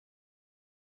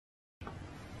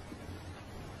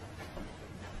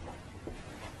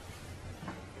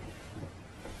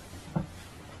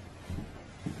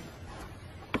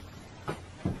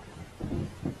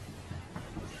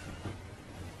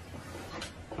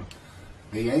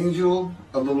The angel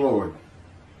of the Lord.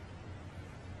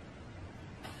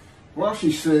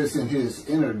 Rashi says in his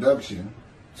introduction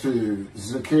to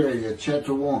Zechariah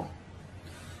chapter 1,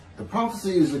 the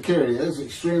prophecy of Zechariah is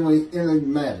extremely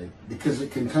enigmatic because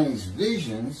it contains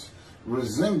visions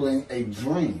resembling a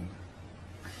dream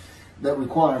that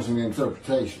requires an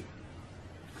interpretation.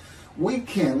 We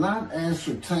cannot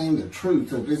ascertain the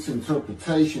truth of its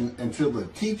interpretation until the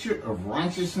teacher of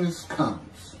righteousness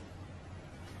comes.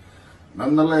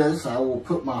 Nonetheless, I will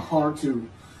put my heart to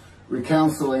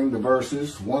recounseling the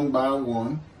verses one by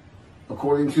one,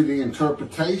 according to the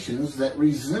interpretations that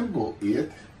resemble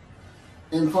it,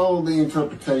 and follow the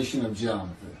interpretation of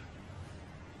Jonathan.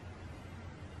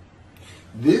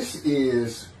 This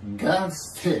is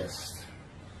God's test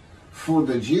for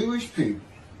the Jewish people,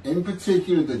 in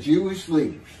particular the Jewish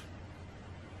leaders.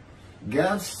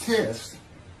 God's test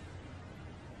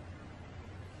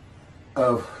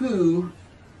of who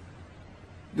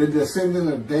the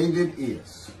descendant of David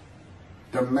is.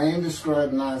 The man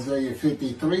described in Isaiah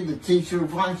 53, the teacher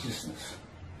of righteousness.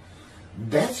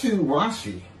 That's who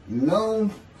Rashi,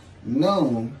 known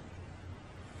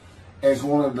as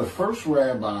one of the first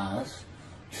rabbis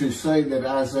to say that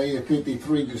Isaiah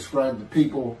 53 described the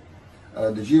people,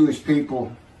 the Jewish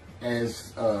people,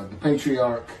 as the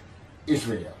patriarch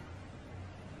Israel.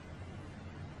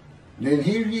 Then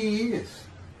here he is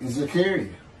in Zechariah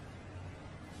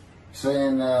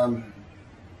saying,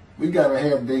 we got to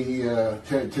have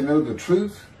to know the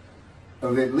truth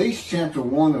of at least chapter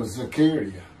 1 of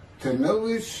Zechariah, to know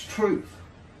its truth,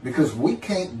 because we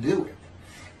can't do it.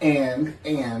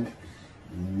 And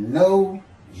no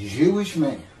Jewish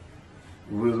man,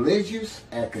 religious,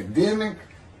 academic,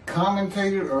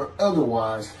 commentator, or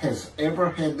otherwise, has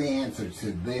ever had the answer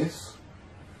to this.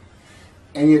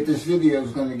 And yet this video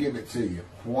is going to give it to you.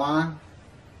 Why?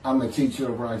 I'm a teacher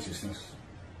of righteousness.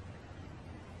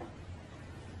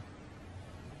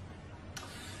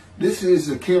 This is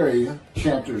Zechariah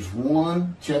chapter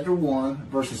 1,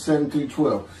 verses 7 through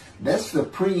 12. That's the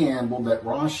preamble that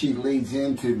Rashi leads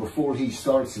into before he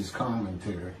starts his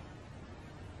commentary.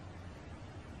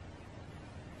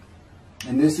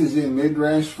 And this is in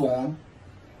midrash form.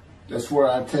 That's where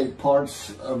I take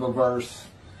parts of a verse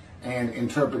and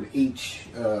interpret each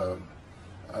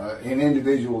in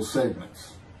individual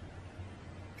segments.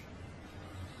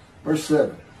 Verse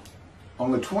 7.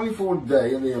 On the 24th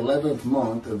day of the 11th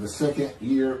month of the second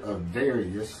year of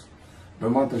Darius, the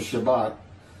month of Shabbat,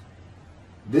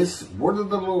 this word of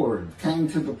the Lord came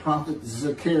to the prophet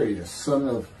Zechariah, son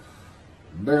of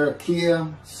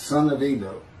Berechiah, son of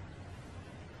Edo.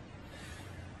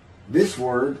 This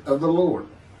word of the Lord.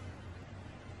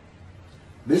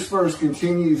 This verse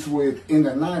continues with, in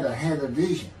the night I had a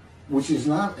vision, which is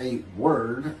not a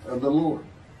word of the Lord.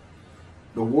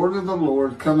 The word of the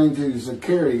Lord coming to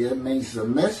Zechariah means the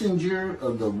messenger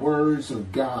of the words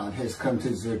of God has come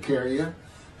to Zechariah,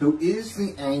 who is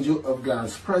the angel of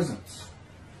God's presence,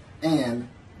 and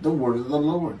the word of the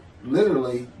Lord.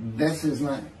 Literally, that's his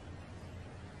name.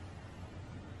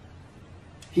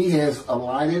 He has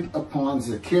alighted upon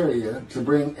Zechariah to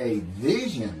bring a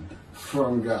vision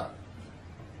from God.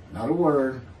 Not a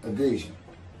word, a vision.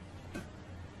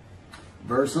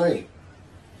 Verse 8.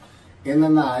 In the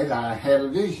night I had a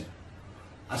vision.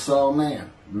 I saw a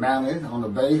man mounted on a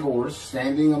bay horse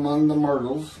standing among the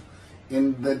myrtles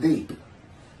in the deep,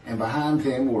 and behind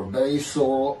him were bay,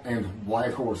 sorrel, and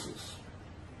white horses.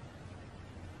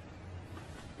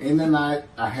 In the night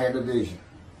I had a vision.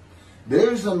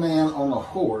 There's a man on a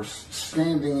horse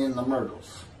standing in the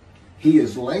myrtles. He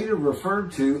is later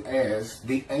referred to as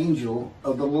the angel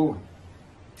of the Lord,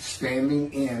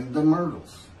 standing in the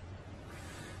myrtles.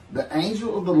 The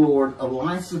angel of the Lord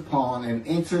alights upon and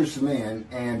enters men,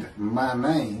 and my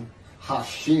name,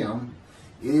 Hashem,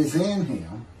 is in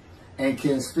him and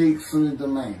can speak through the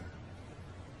man.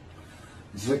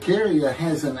 Zechariah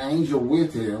has an angel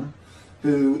with him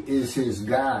who is his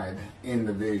guide in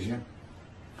the vision.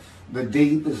 The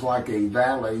deep is like a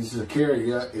valley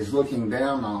Zechariah is looking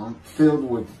down on, filled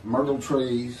with myrtle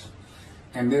trees,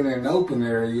 and then an open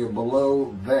area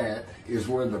below that is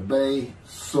where the bay,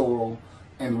 sorrel,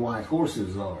 and white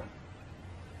horses are.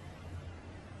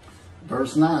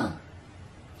 Verse 9.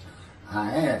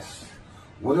 I asked,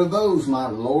 what are those, my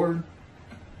Lord?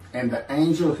 And the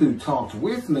angel who talked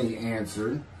with me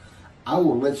answered, I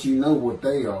will let you know what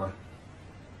they are.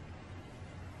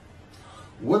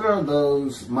 What are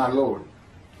those, my Lord?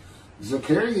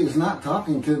 Zechariah is not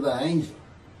talking to the angel.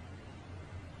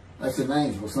 That's an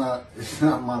angel. It's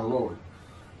not my Lord.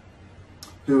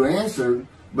 Who answered,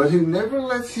 but who never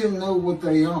lets him know what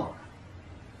they are.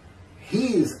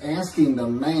 he is asking the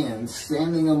man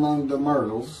standing among the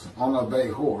myrtles on a bay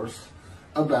horse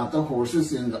about the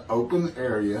horses in the open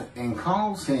area and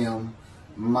calls him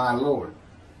my Lord.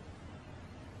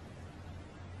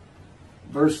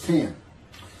 Verse 10.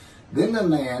 Then the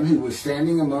man who was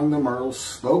standing among the myrtles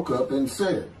spoke up and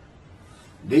said,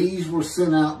 these were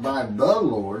sent out by the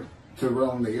Lord to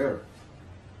roam the earth.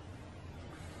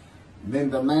 Then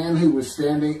the man who was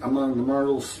standing among the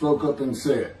myrtles spoke up and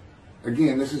said,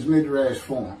 again, this is midrash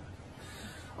form.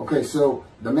 Okay, so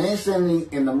the man standing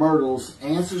in the myrtles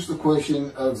answers the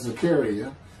question of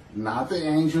Zechariah, not the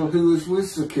angel who is with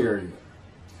Zechariah.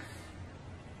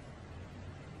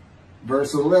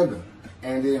 Verse 11.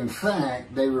 And in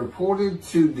fact, they reported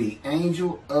to the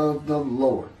angel of the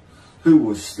Lord, who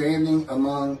was standing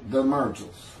among the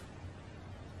myrtles.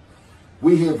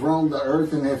 We have roamed the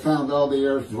earth and have found all the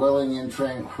earth dwelling in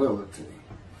tranquility.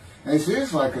 And it's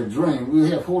just like a dream.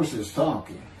 We have horses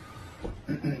talking.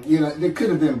 You know, there could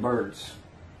have been birds.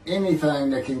 Anything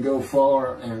that can go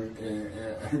far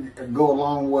and go a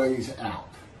long ways out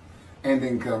and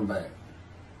then come back.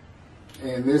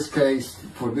 In this case,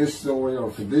 for this story or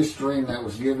for this dream that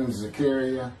was given to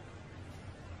Zechariah,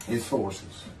 it's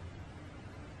horses.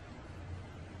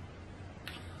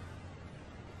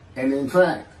 And in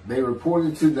fact, they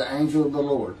reported to the angel of the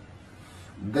Lord.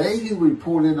 They who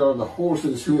reported are the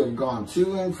horses who have gone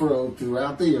to and fro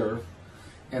throughout the earth,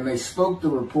 and they spoke the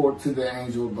report to the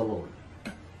angel of the Lord,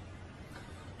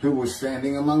 who was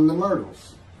standing among the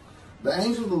myrtles. The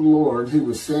angel of the Lord, who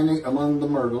was standing among the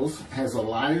myrtles, has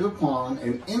alighted upon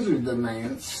and entered the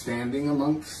man standing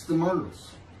amongst the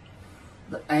myrtles.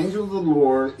 The angel of the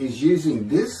Lord is using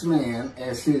this man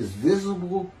as his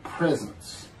visible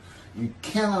presence. You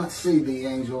cannot see the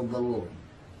angel of the Lord.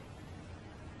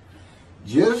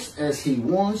 Just as he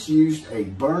once used a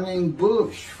burning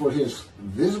bush for his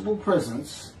visible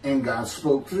presence, and God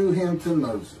spoke through him to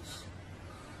Moses.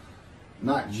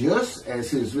 Not just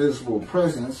as his visible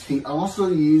presence, he also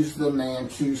used the man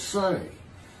to say,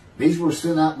 these were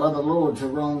sent out by the Lord to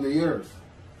roam the earth.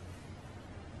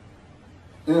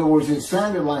 In other words, it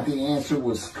sounded like the answer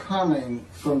was coming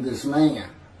from this man.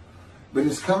 But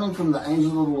it's coming from the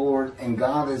angel of the Lord, and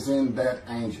God is in that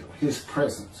angel, his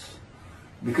presence.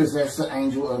 Because that's the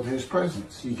angel of his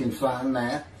presence. You can find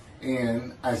that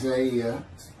in Isaiah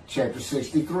chapter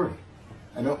 63.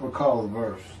 I don't recall the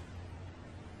verse.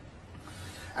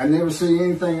 I never see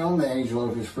anything on the angel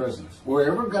of his presence.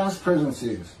 Wherever God's presence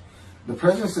is, the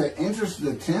presence that enters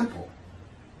the temple,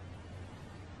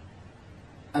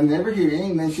 I never hear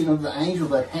any mention of the angel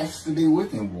that has to be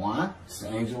with him. Why? It's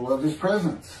the angel of his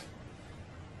presence,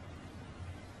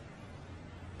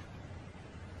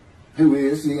 who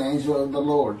is the angel of the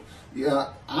Lord. Yeah,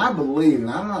 I believe, and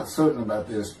I'm not certain about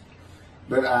this,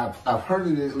 but I've heard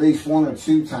it at least one or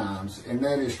two times, and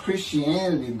that is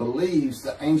Christianity believes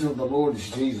the angel of the Lord is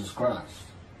Jesus Christ.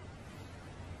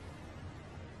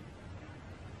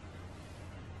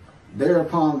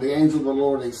 Thereupon the angel of the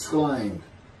Lord exclaimed,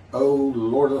 O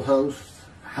Lord of hosts,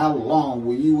 how long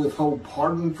will you withhold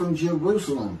pardon from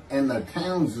Jerusalem and the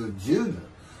towns of Judah,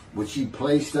 which you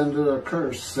placed under a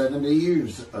curse 70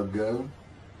 years ago?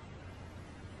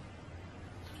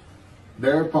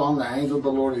 Thereupon the angel of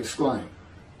the Lord exclaimed.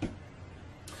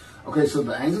 Okay, so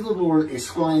the angel of the Lord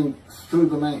exclaimed through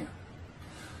the man.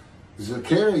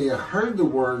 Zechariah heard the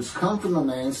words come from the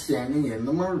man standing in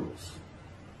the myrtles.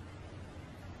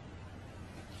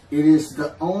 It is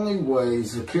the only way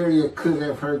Zechariah could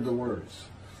have heard the words.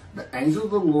 The angel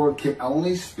of the Lord can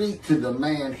only speak to the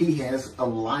man he has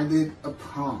alighted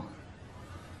upon.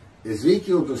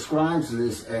 Ezekiel describes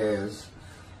this as,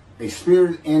 a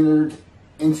spirit entered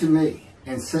into me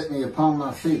and set me upon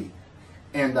my feet,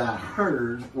 and I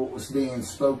heard what was being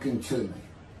spoken to me.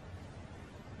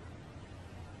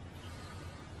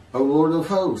 O Lord of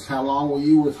hosts, how long will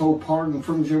you withhold pardon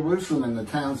from Jerusalem and the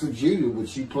towns of Judah,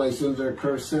 which you placed under a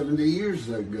curse 70 years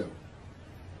ago?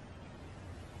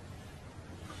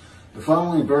 The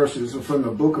following verses are from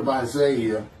the book of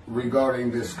Isaiah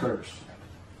regarding this curse.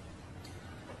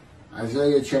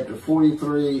 Isaiah chapter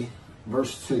 43,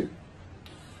 verse 2.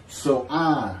 So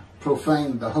I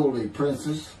profaned the holy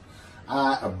princes.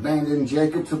 I abandoned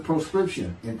Jacob to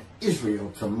proscription and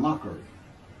Israel to mockery.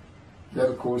 That,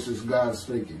 of course, is God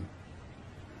speaking.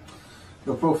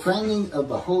 The profaning of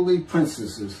the holy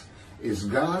princesses is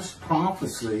God's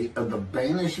prophecy of the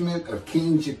banishment of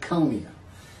King Jeconiah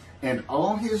and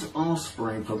all his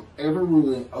offspring from ever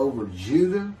ruling over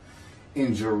Judah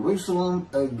and Jerusalem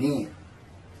again.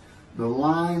 The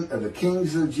line of the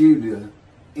kings of Judah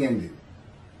ended.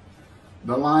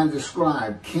 The line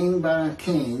described king by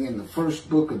king in the first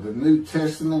book of the New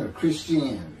Testament of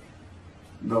Christianity.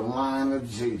 the line of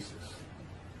Jesus.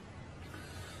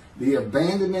 The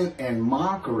abandonment and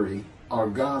mockery are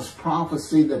God's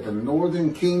prophecy that the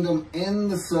northern kingdom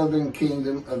and the southern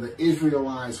kingdom of the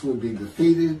Israelites would be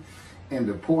defeated and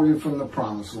deported from the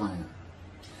promised land.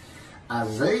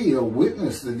 Isaiah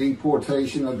witnessed the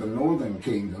deportation of the northern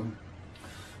kingdom,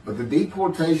 but the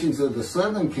deportations of the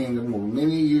southern kingdom were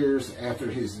many years after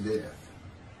his death.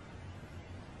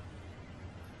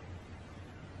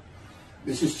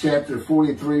 This is chapter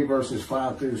 43, verses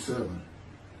 5 through 7.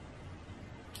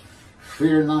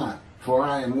 Fear not, for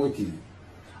I am with you.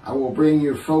 I will bring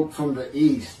your folk from the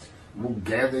east, will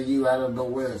gather you out of the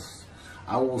west.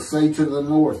 I will say to the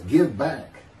north, give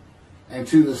back, and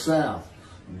to the south,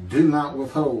 do not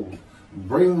withhold.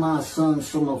 Bring my sons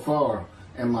from afar,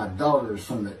 and my daughters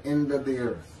from the end of the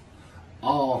earth,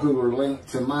 all who are linked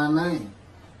to my name,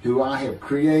 who I have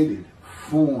created,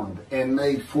 formed, and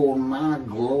made for my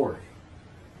glory.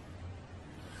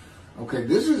 Okay,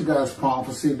 this is God's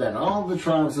prophecy that all the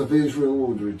tribes of Israel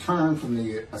would return from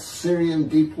the Assyrian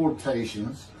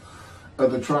deportations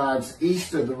of the tribes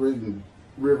east of the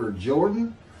river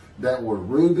Jordan, that were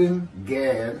Reuben,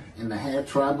 Gad, and the half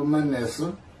tribe of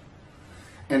Manasseh,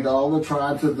 and all the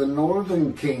tribes of the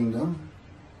northern kingdom,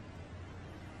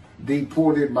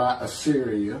 deported by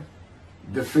Assyria,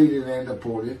 defeated and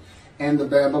deported, and the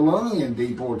Babylonian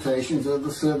deportations of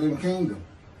the southern kingdom.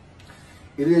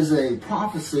 It is a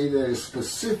prophecy that is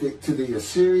specific to the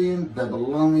Assyrian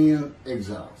Babylonian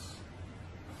exiles.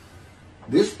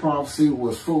 This prophecy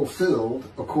was fulfilled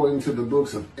according to the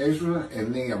books of Ezra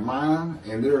and Nehemiah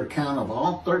and their account of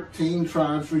all 13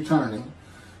 tribes returning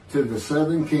to the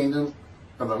southern kingdom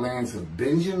of the lands of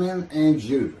Benjamin and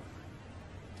Judah.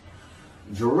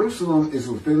 Jerusalem is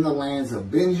within the lands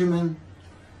of Benjamin,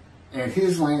 and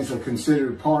his lands are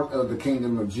considered part of the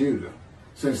kingdom of Judah,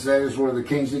 since that is where the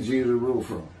kings of Judah rule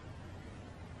from.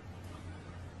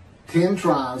 10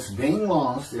 tribes being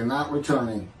lost and not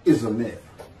returning is a myth.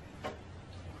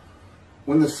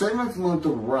 When the 7th month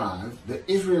arrived, the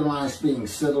Israelites being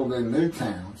settled in their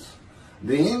towns,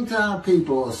 the entire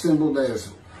people assembled as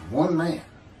one man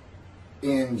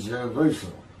in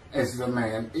Jerusalem, as the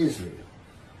man Israel,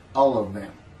 all of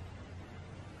them.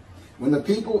 When the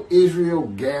people Israel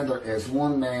gather as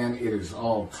one man, it is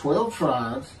all 12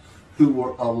 tribes who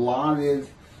were allotted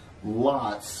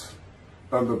lots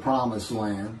of the promised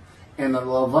land, and the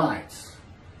Levites.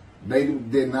 They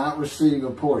did not receive a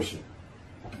portion.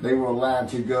 They were allowed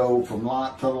to go from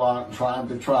lot to lot, tribe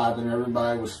to tribe, and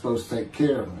everybody was supposed to take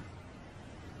care of them.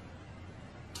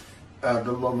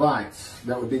 The Levites,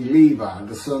 that would be Levi,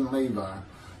 the son Levi,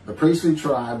 the priestly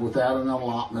tribe without an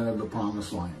allotment of the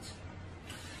promised lands.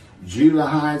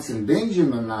 Judahites and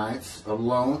Benjaminites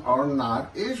alone are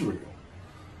not Israel,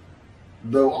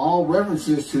 though all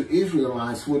references to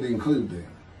Israelites would include them.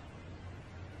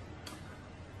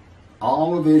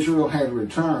 All of Israel had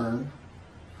returned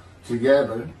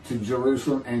together to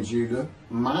Jerusalem and Judah,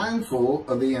 mindful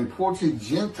of the imported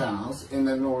Gentiles in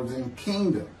the northern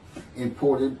kingdom,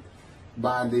 imported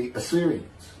by the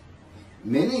Assyrians,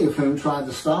 many of whom tried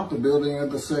to stop the building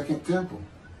of the second temple.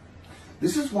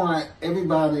 This is why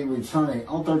everybody returning,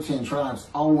 all 13 tribes,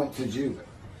 all went to Judah.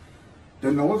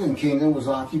 The northern kingdom was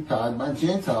occupied by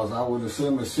Gentiles, I would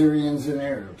assume Assyrians and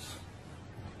Arabs.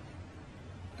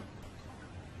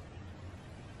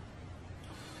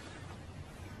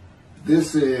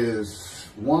 This is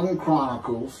 1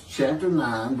 Chronicles chapter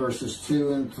 9, verses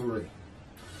 2 and 3.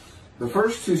 The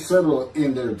first to settle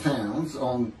in their towns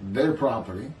on their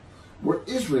property were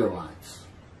Israelites,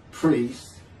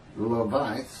 priests,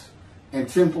 Levites, and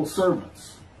temple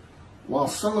servants, while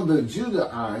some of the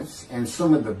Judahites and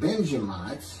some of the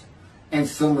Benjamites and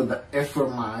some of the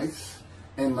Ephraimites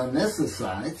and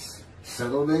Manassesites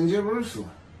settled in Jerusalem.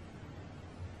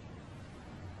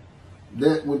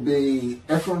 That would be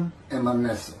Ephraim and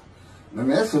Manasseh.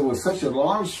 Manasseh was such a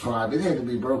large tribe, it had to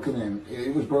be broken in.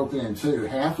 It was broken in two.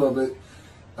 Half of it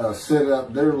set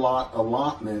up, their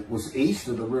allotment was east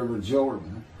of the river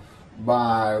Jordan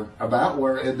by about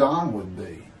where Edom would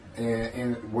be.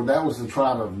 And well, that was the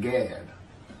tribe of Gad.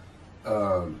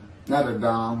 Not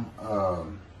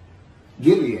Edom,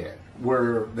 Gilead,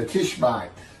 where the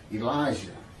Tishbite,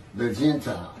 Elijah, the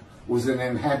Gentile, was an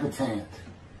inhabitant.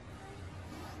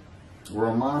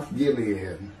 Ramoth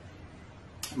Gilead.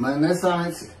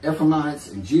 Manassites, Ephraimites,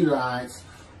 and Judahites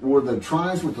were the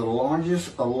tribes with the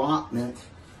largest allotment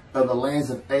of the lands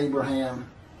of Abraham,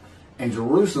 and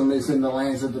Jerusalem is in the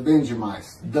lands of the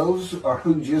Benjamites. Those are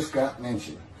who just got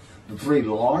mentioned. The 3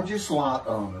 largest lot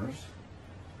owners.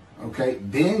 Okay,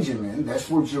 Benjamin, that's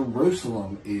where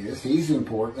Jerusalem is. He's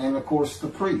important. And of course the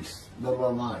priests, the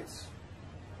Levites.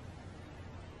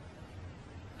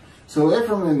 So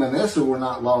Ephraim and Manasseh were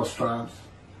not lost tribes,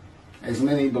 as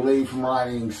many believe from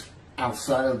writings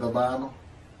outside of the Bible.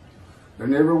 There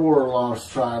never were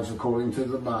lost tribes according to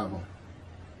the Bible.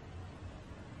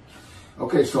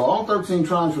 Okay, so all 13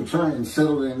 tribes returned and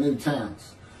settled in new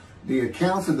towns. The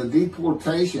accounts of the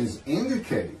deportations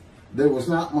indicate there was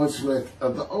not much left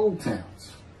of the old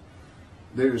towns.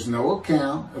 There is no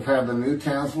account of how the new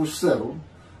towns were settled,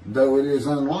 though it is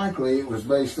unlikely it was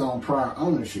based on prior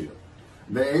ownership.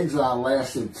 The exile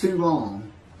lasted too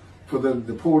long for the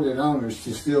deported owners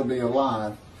to still be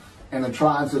alive, and the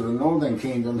tribes of the northern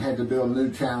kingdom had to build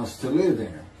new towns to live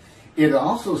in. It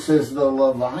also says the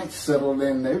Levites settled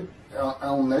in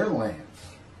on their lands.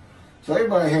 So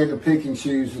everybody had to pick and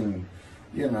choose, and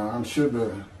I'm sure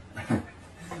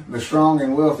the strong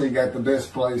and wealthy got the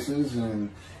best places,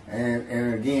 and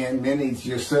again, many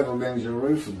just settled in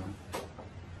Jerusalem.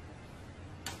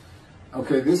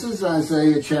 Okay, this is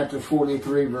Isaiah chapter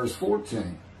 43, verse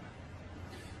 14.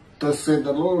 Thus said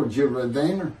the Lord, your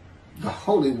Redeemer, the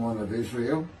Holy One of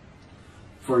Israel,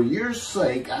 for your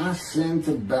sake I send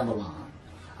to Babylon.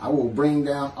 I will bring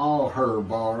down all her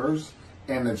bars,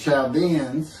 and the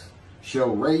Chaldeans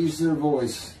shall raise their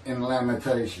voice in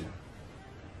lamentation.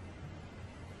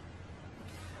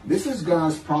 This is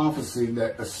God's prophecy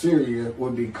that Assyria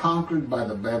would be conquered by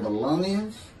the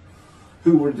Babylonians,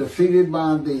 who were defeated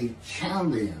by the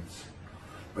Chaldeans.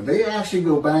 But they actually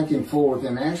go back and forth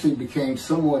and actually became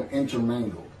somewhat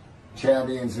intermingled,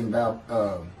 Chaldeans and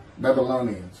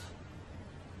Babylonians.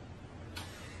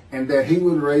 And that he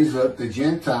would raise up the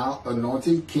Gentile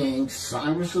anointed king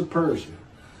Cyrus of Persia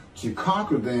to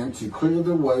conquer them, to clear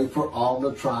the way for all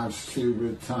the tribes to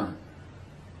return.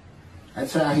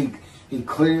 That's how he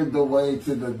cleared the way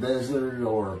to the desert,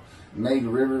 or made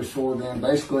rivers for them.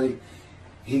 Basically,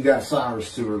 he got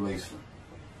Cyrus to release them.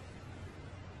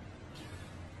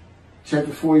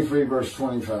 Chapter 43, verse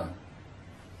 25.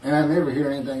 And I never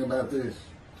hear anything about this.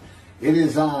 It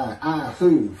is I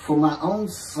who, for my own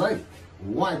sake,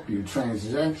 wipe your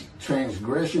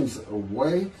transgressions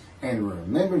away and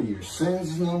remember your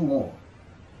sins no more.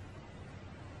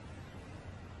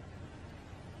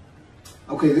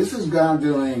 Okay, this is God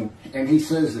doing, and he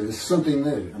says this, something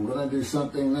new. I'm going to do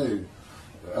something new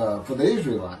for the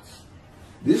Israelites.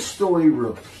 This story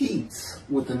repeats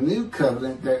with the new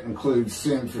covenant that includes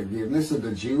sin forgiveness of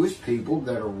the Jewish people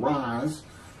that arise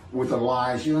with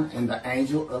Elijah and the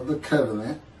angel of the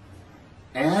covenant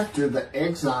after the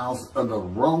exiles of the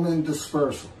Roman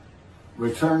dispersal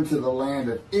return to the land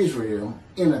of Israel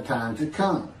in a time to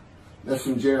come. That's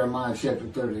from Jeremiah chapter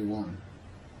 31.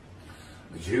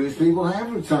 The Jewish people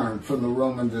have returned from the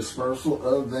Roman dispersal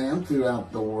of them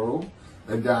throughout the world,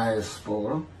 the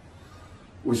diaspora,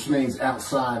 which means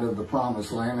outside of the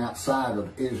promised land, outside of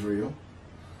Israel,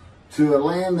 to a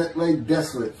land that lay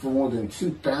desolate for more than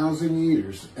 2,000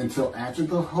 years until after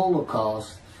the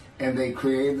Holocaust, and they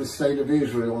created the state of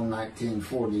Israel in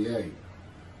 1948.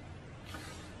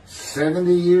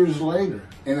 70 years later,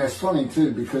 and that's funny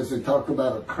too, because they talk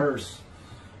about a curse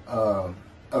of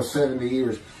 70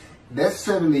 years. That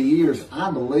 70 years,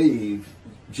 I believe,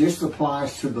 just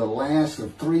applies to the last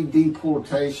of 3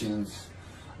 deportations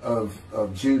of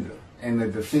Judah and the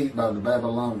defeat by the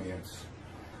Babylonians,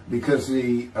 because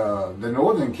the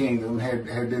northern kingdom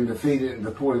had been defeated and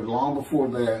deported long before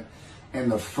that,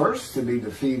 and the first to be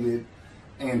defeated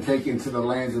and taken to the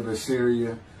lands of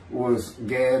Assyria was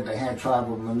Gad, the half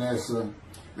tribe of Manasseh,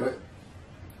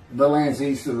 the lands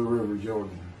east of the river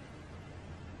Jordan.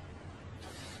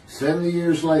 70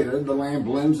 years later, the land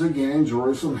blooms again, and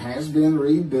Jerusalem has been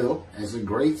rebuilt as a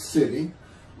great city,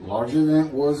 larger than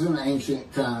it was in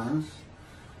ancient times,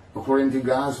 according to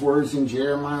God's words in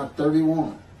Jeremiah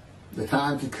 31. The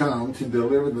time to come to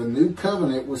deliver the new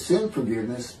covenant with sin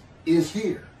forgiveness is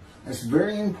here. That's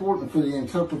very important for the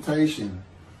interpretation,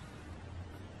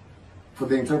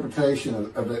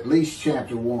 of at least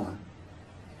chapter 1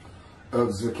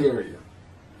 of Zechariah.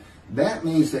 That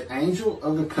means the angel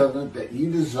of the covenant that you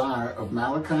desire of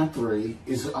Malachi 3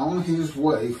 is on his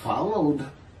way, followed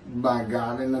by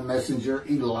God and the messenger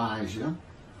Elijah.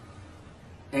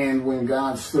 And when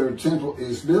God's third temple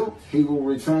is built, he will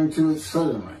return to it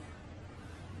suddenly.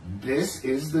 This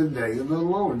is the day of the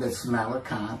Lord. That's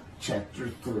Malachi chapter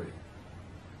 3.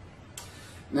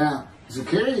 Now,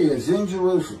 Zechariah is in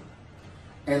Jerusalem,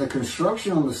 and the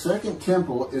construction on the second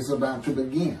temple is about to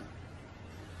begin.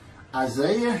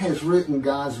 Isaiah has written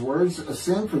God's words of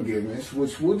sin forgiveness,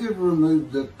 which would have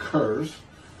removed the curse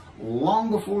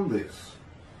long before this,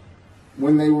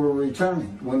 when they were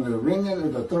returning, when the remnant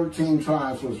of the 13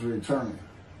 tribes was returning.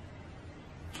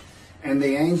 And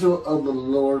the angel of the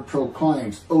Lord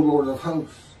proclaims, O Lord of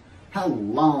hosts, how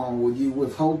long will you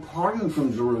withhold pardon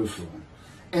from Jerusalem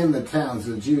and the towns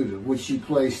of Judah, which you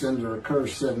placed under a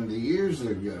curse 70 years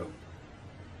ago?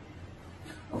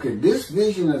 Okay, this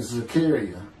vision of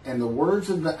Zechariah and the words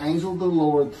of the angel of the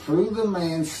Lord through the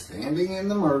man standing in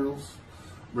the myrtles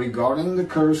regarding the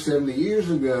curse 70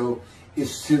 years ago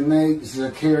is to make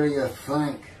Zechariah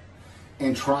think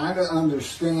and try to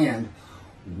understand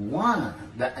why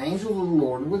the angel of the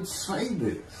Lord would say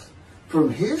this. From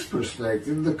his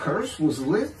perspective, the curse was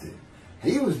lifted.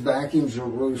 He was back in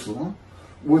Jerusalem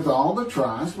with all the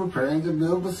tribes preparing to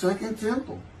build the second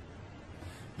temple.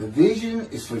 The vision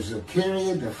is for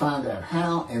Zechariah to find out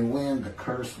how and when the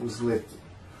curse was lifted.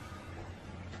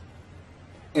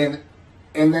 And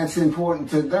that's important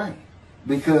today,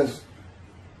 because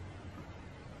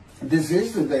this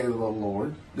is the day of the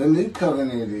Lord. The new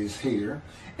covenant is here,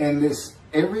 and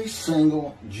every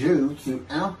single Jew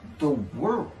throughout the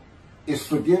world is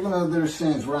forgiven of their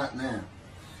sins right now.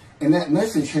 And that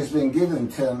message has been given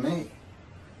to me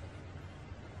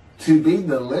to be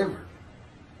delivered.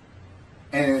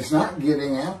 And it's not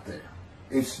getting out there.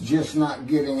 It's just not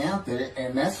getting out there.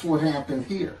 And that's what happened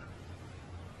here.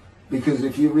 Because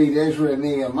if you read Ezra and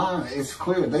Nehemiah, it's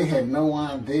clear they had no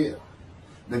idea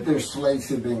that their slates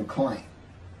had been claimed.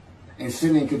 And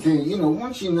sin and continue. You know,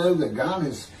 once you know that God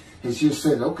has just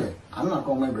said, okay, I'm not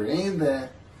going to remember any of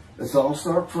that. Let's all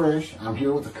start fresh. I'm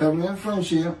here with the covenant of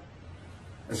friendship.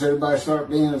 Let's everybody start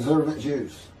being observant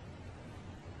Jews.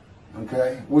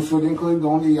 Okay? Which would include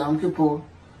going to Yom Kippur.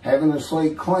 Having a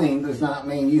slate clean does not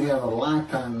mean you have a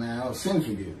lifetime now of sin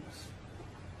forgiveness.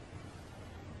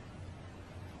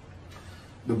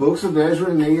 The books of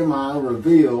Ezra and Nehemiah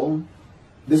reveal,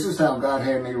 this is how God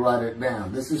had me write it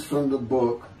down. This is from the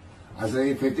book,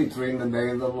 Isaiah 53, in the day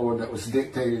of the Lord, that was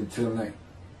dictated to me.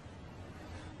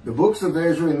 The books of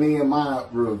Ezra and Nehemiah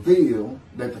reveal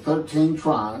that the 13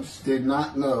 tribes did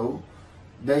not know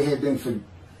they had been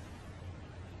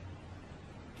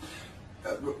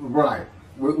right.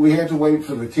 We had to wait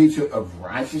for the teacher of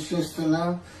righteousness to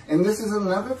know. And this is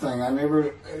another thing I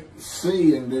never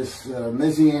see in this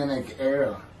Messianic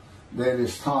era that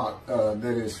is taught, that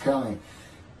is coming,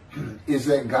 is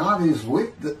that God is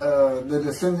with the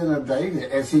descendant of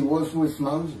David as he was with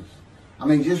Moses. I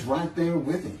mean, just right there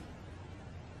with him.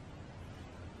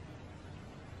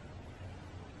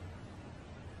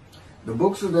 The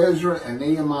books of Ezra and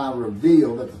Nehemiah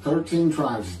reveal that the 13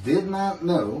 tribes did not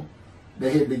know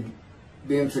they had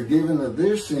been forgiven of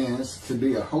their sins to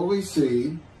be a holy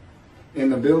seed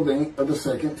in the building of the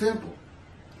second temple.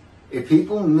 If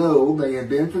people know they have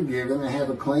been forgiven and have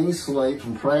a clean slate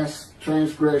from past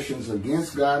transgressions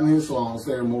against God and his laws,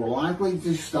 they are more likely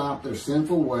to stop their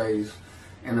sinful ways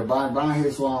and abide by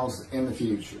his laws in the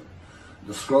future.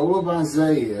 The scroll of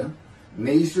Isaiah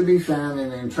needs to be found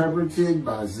and interpreted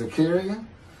by Zechariah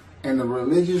and the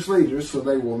religious leaders so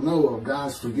they will know of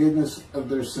God's forgiveness of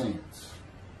their sins.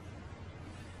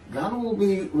 God will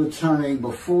be returning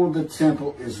before the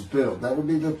temple is built. That will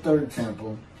be the third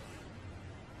temple,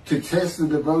 to test the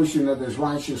devotion of his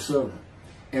righteous servant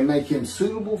and make him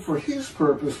suitable for his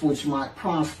purpose, which might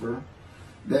prosper.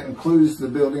 That includes the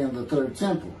building of the third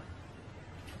temple.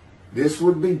 This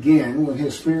would begin when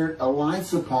his spirit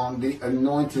alights upon the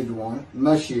anointed one,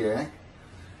 Moshiach.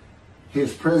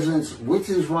 His presence with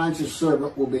his righteous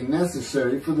servant will be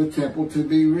necessary for the temple to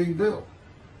be rebuilt.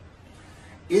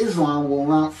 Islam will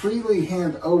not freely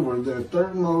hand over their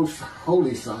third most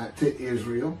holy site to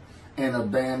Israel and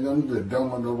abandon the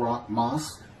Dome of the Rock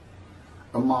Mosque,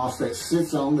 a mosque that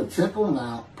sits on the Temple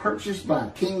Mount purchased by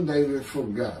King David for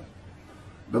God,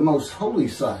 the most holy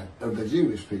site of the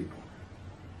Jewish people.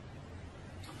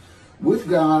 With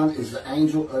God is the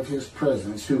angel of his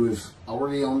presence who is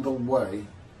already on the way.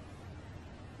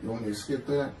 You want me to skip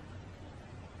that?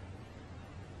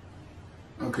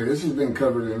 Okay, this has been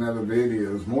covered in other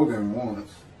videos more than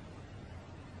once.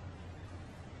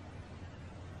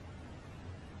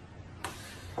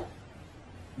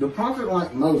 The prophet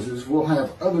like Moses will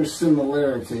have other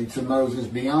similarity to Moses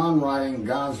beyond writing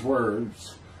God's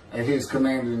words at his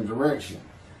command and direction.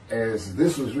 As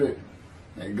this was written,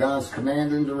 at God's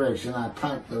command and direction, I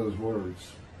typed those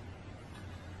words.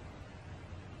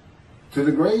 To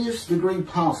the greatest degree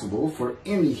possible for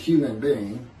any human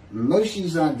being,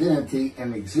 Moshe's identity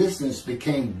and existence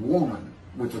became one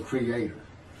with the Creator.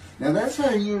 Now that's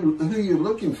who you're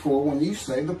looking for when you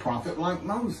say the prophet like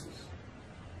Moses.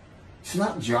 It's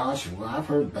not Joshua. I've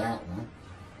heard that one,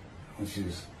 which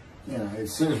is, you know, it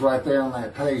says right there on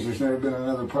that page, there's never been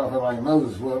another prophet like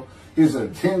Moses. Well, his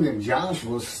attendant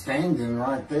Joshua standing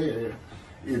right there,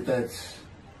 if that's,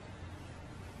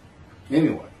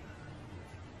 anyway.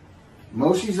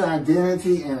 Moshe's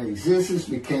identity and existence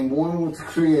became one with the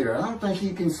Creator. I don't think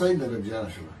you can say that of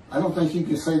Joshua. I don't think you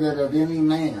can say that of any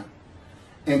man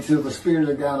until the Spirit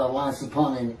of God alights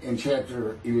upon him in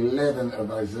chapter 11 of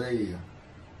Isaiah.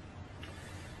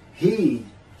 He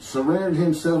surrendered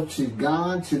himself to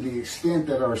God to the extent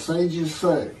that our sages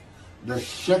say the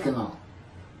Shekinah,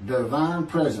 divine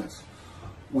presence,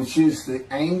 which is the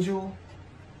angel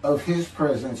of his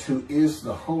presence, who is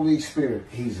the Holy Spirit.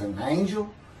 He's an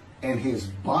angel, and his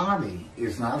body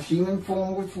is not human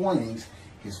form with wings.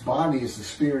 His body is the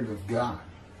Spirit of God.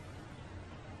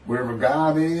 Wherever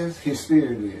God is, his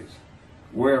Spirit is.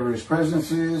 Wherever his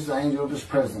presence is, the angel of his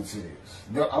presence is.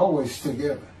 They're always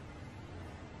together.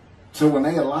 So when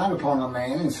they alight upon a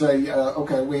man and say,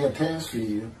 okay, we have tasks for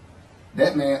you,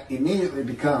 that man immediately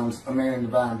becomes a man in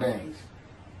divine beings.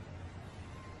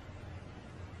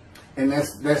 And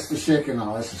that's the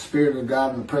Shekinah. That's the Spirit of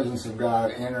God and the presence of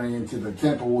God entering into the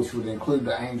temple, which would include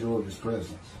the angel of his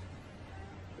presence.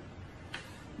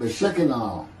 The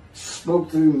Shekinah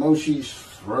spoke through Moshe's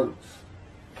throat.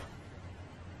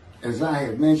 As I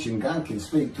have mentioned, God can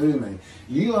speak through me.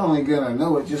 You're only going to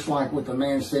know it, just like with the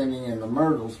man standing in the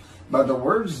myrtles, by the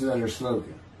words that are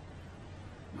spoken.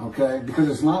 Okay? Because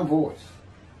it's my voice.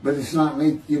 But it's not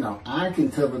me. You know, I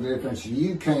can tell the difference.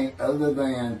 You can't, other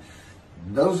than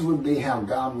those would be how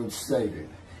God would state it.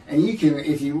 And you can,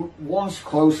 if you watch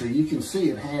closer, you can see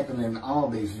it happen in all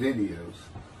these videos.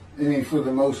 I mean, for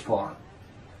the most part.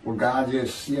 Where God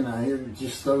just, you know, he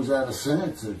just throws out a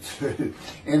sentence or two.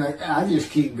 And I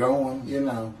just keep going, you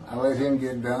know. I let him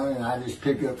get done, and I just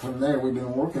pick up from there. We've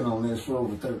been working on this for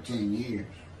over 13 years.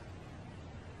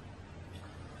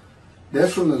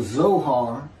 That's from the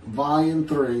Zohar, Volume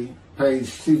 3, page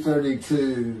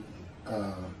 232a.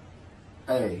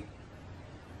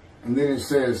 And then it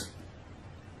says,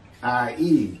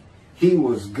 i.e., he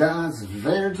was God's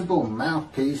veritable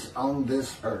mouthpiece on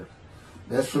this earth.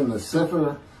 That's from the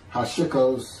Sefer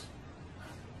Hashikos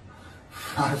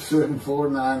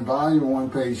 5749, Volume 1,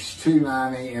 page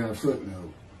 290, and a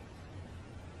footnote.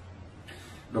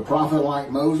 The prophet, like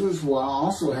Moses, will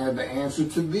also have the answer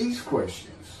to these questions.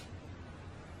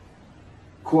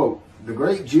 Quote, the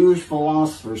great Jewish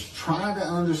philosophers try to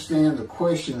understand the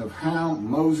question of how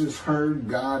Moses heard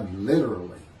God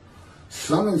literally,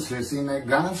 some insisting that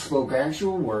God spoke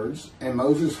actual words and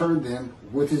Moses heard them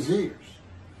with his ears,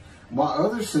 while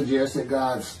others suggest that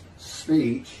God's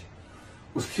speech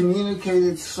was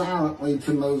communicated silently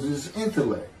to Moses'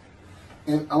 intellect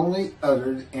and only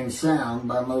uttered in sound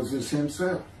by Moses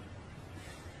himself.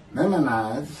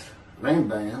 Maimonides,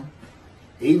 Rambam,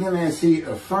 even as he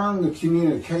affirmed the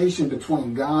communication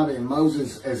between God and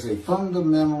Moses as a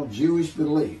fundamental Jewish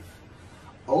belief,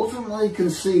 ultimately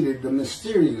conceded the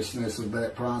mysteriousness of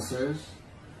that process.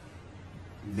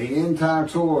 The entire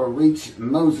Torah reached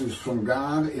Moses from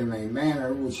God in a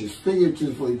manner which is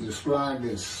figuratively described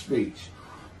as speech,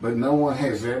 but no one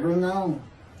has ever known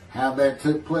how that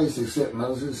took place except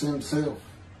Moses himself,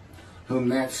 whom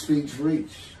that speech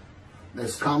reached.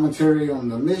 That's commentary on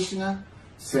the Mishnah,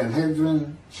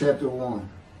 Sanhedrin, chapter 1.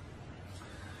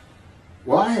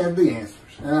 Well, I have the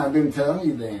answers, and I've been telling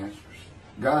you the answers.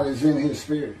 God is in his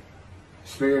Spirit.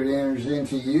 Spirit enters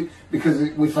into you, because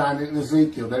we find it in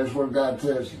Ezekiel. There's where God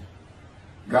tells you.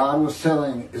 God was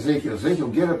telling Ezekiel, Ezekiel,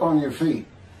 get up on your feet.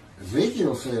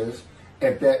 Ezekiel says,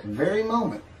 at that very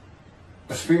moment,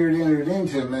 a spirit entered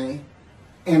into me,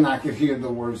 and I could hear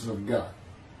the words of God.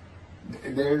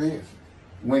 There it is.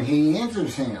 When he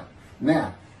enters him.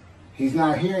 Now, he's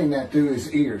not hearing that through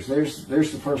his ears. There's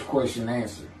the first question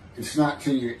answered. It's not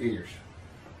to your ears.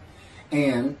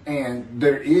 And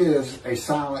there is a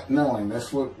silent knowing.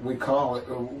 That's what we call it,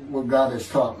 what God has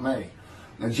taught me.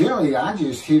 Now, generally, I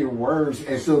just hear words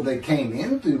as though they came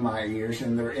in through my ears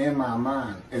and they're in my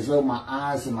mind, as though my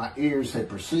eyes and my ears had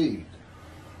perceived.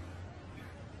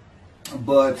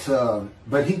 But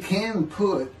he can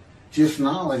put just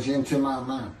knowledge into my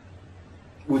mind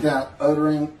without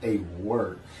uttering a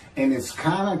word. And it's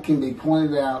kind of can be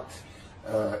pointed out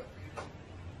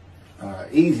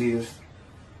easiest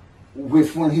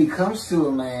with when he comes to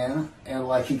a man, and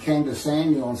like he came to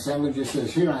Samuel, and Samuel just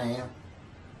says, here I am.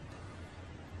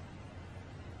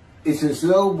 It's as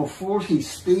though before he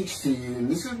speaks to you,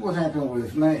 and this is what happened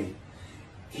with me,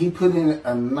 he put in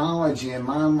a knowledge in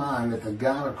my mind that the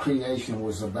God of creation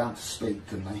was about to speak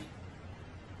to me.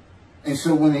 And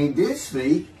so when he did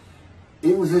speak,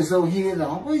 it was as though he had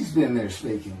always been there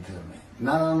speaking to me.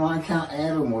 Not unlike how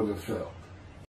Adam would have felt.